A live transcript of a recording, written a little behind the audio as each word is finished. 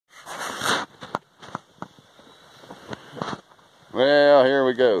Well, here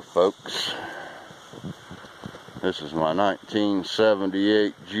we go, folks. This is my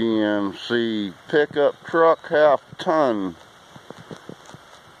 1978 GMC pickup truck, half-ton.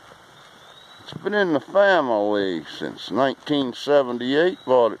 It's been in the family since 1978.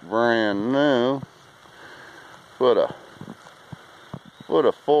 Bought it brand new. Put a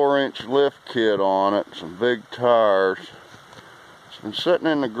 4-inch lift kit on it, some big tires. It's been sitting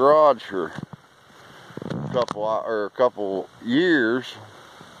in the garage for a couple years,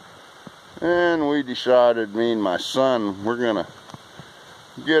 and we decided, me and my son, we're gonna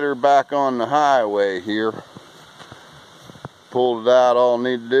get her back on the highway here. Pulled it out. All I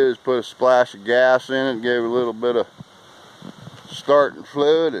need to do is put a splash of gas in it, gave it a little bit of starting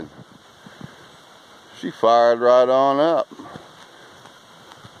fluid, and she fired right on up.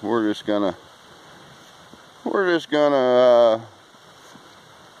 We're just gonna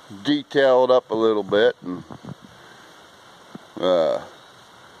detail it up a little bit and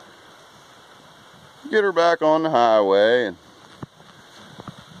get her back on the highway, and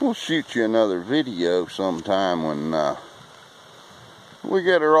we'll shoot you another video sometime when we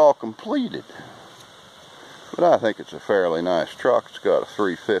get her all completed. But I think it's a fairly nice truck. It's got a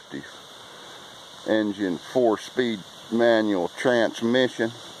 350 engine, 4-speed manual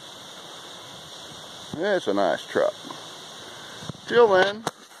transmission. It's a nice truck. Till then,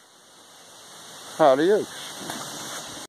 adios.